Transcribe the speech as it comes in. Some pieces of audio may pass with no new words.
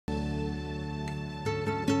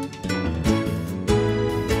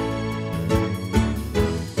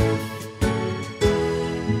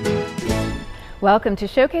Welcome to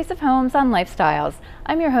Showcase of Homes on Lifestyles.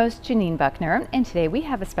 I'm your host, Janine Buckner, and today we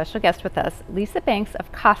have a special guest with us, Lisa Banks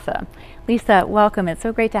of CASA. Lisa, welcome. It's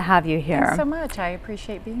so great to have you here. Thanks so much. I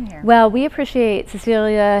appreciate being here. Well, we appreciate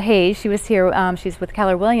Cecilia Hayes. She was here. She's with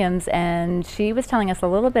Keller Williams, and she was telling us a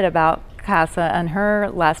little bit about CASA on her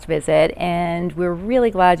last visit, and we're really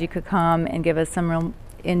glad you could come and give us some real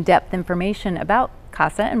in-depth information about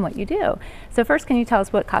CASA and what you do. So first, can you tell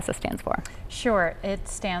us what CASA stands for? Sure. It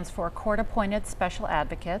stands for Court-Appointed Special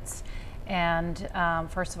Advocates. And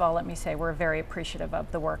first of all, let me say we're very appreciative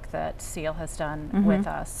of the work that SEAL has done with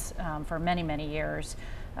us for many, many years,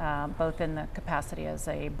 both in the capacity as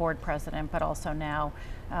a board president, but also now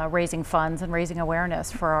raising funds and raising awareness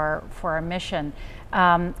for our mission.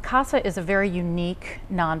 CASA is a very unique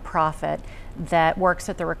nonprofit that works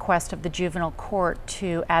at the request of the juvenile court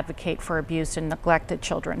to advocate for abused and neglected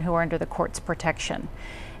children who are under the court's protection.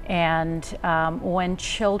 And when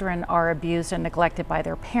children are abused and neglected by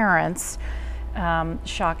their parents,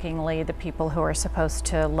 shockingly, the people who are supposed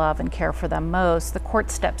to love and care for them most, the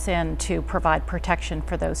court steps in to provide protection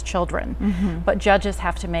for those children. But judges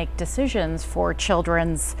have to make decisions for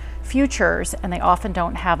children's futures, and they often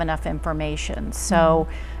don't have enough information. So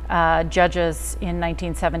judges in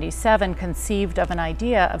 1977 conceived of an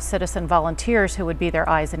idea of citizen volunteers who would be their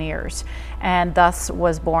eyes and ears, and thus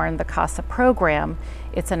was born the CASA program.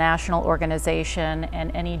 It's a national organization,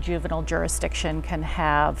 and any juvenile jurisdiction can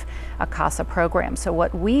have a CASA program. So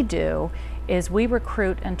what we do is we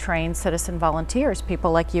recruit and train citizen volunteers,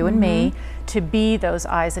 people like you and me, to be those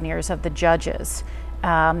eyes and ears of the judges,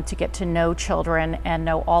 to get to know children and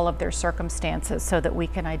know all of their circumstances so that we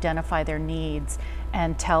can identify their needs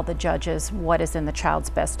and tell the judges what is in the child's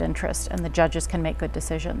best interest, and the judges can make good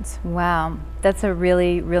decisions. Wow, that's a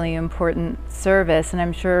really, really important service, and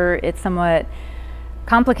I'm sure it's somewhat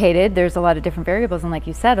complicated. There's a lot of different variables, and like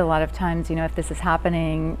you said, a lot of times, you know, if this is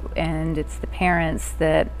happening and it's the parents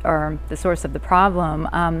that are the source of the problem,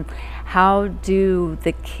 how do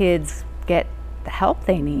the kids get the help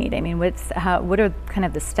they need? I mean, what are kind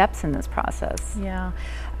of the steps in this process? Yeah.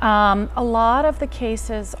 A lot of the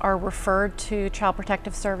cases are referred to Child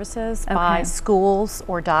Protective Services by schools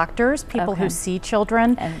or doctors, people who see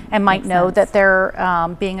children and might know that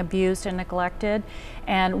they're being abused and neglected.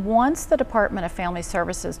 And once the Department of Family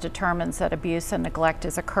Services determines that abuse and neglect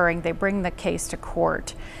is occurring, they bring the case to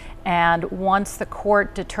court. And once the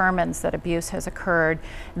court determines that abuse has occurred,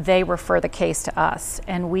 they refer the case to us,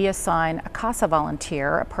 and we assign a CASA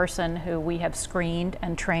volunteer, a person who we have screened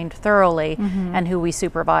and trained thoroughly and who we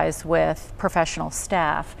supervise with professional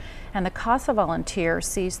staff. And the CASA volunteer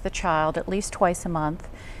sees the child at least twice a month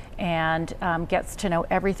and gets to know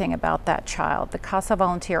everything about that child. The CASA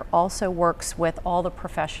volunteer also works with all the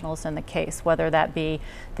professionals in the case, whether that be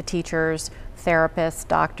the teachers, therapists,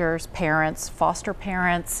 doctors, parents, foster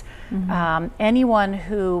parents, anyone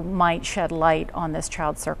who might shed light on this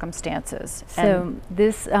child's circumstances. So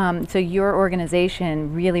so your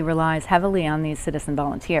organization really relies heavily on these citizen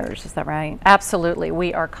volunteers, is that right? Absolutely.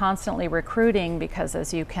 We are constantly recruiting because,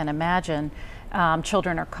 as you can imagine,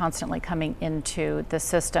 children are constantly coming into the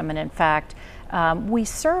system, and in fact, we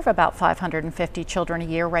serve about 550 children a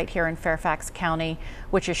year right here in Fairfax County,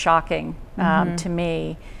 which is shocking to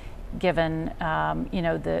me, given you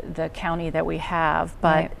know, the county that we have.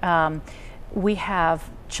 But we have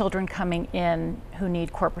children coming in who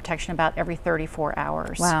need court protection about every 34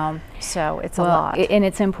 hours. Wow. So it's a lot. And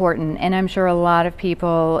it's important, and I'm sure a lot of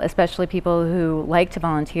people, especially people who like to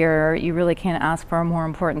volunteer, you really can't ask for a more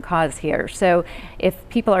important cause here. So if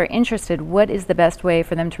people are interested, what is the best way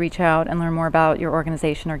for them to reach out and learn more about your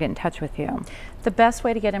organization or get in touch with you? The best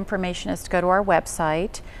way to get information is to go to our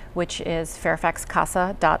website, which is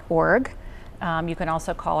fairfaxcasa.org. You can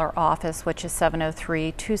also call our office, which is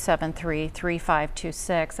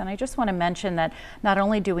 703-273-3526. And I just want to mention that not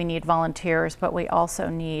only do we need volunteers, but we also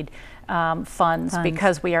need funds,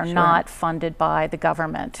 because we are not funded by the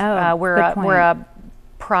government. We're a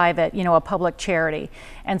private, you know, a public charity,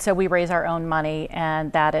 and so we raise our own money,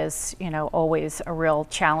 and that is, you know, always a real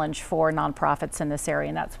challenge for nonprofits in this area,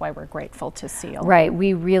 and that's why we're grateful to SEAL. Right,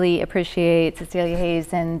 we really appreciate Cecilia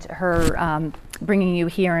Hayes and her bringing you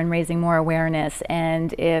here and raising more awareness.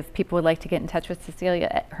 And if people would like to get in touch with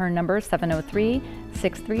Cecilia, her number is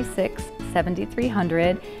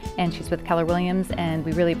 703-636-7300, and she's with Keller Williams, and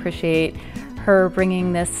we really appreciate her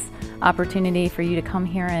bringing this opportunity for you to come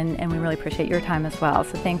here, and we really appreciate your time as well.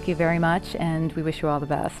 So thank you very much, and we wish you all the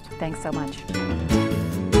best. Thanks so much.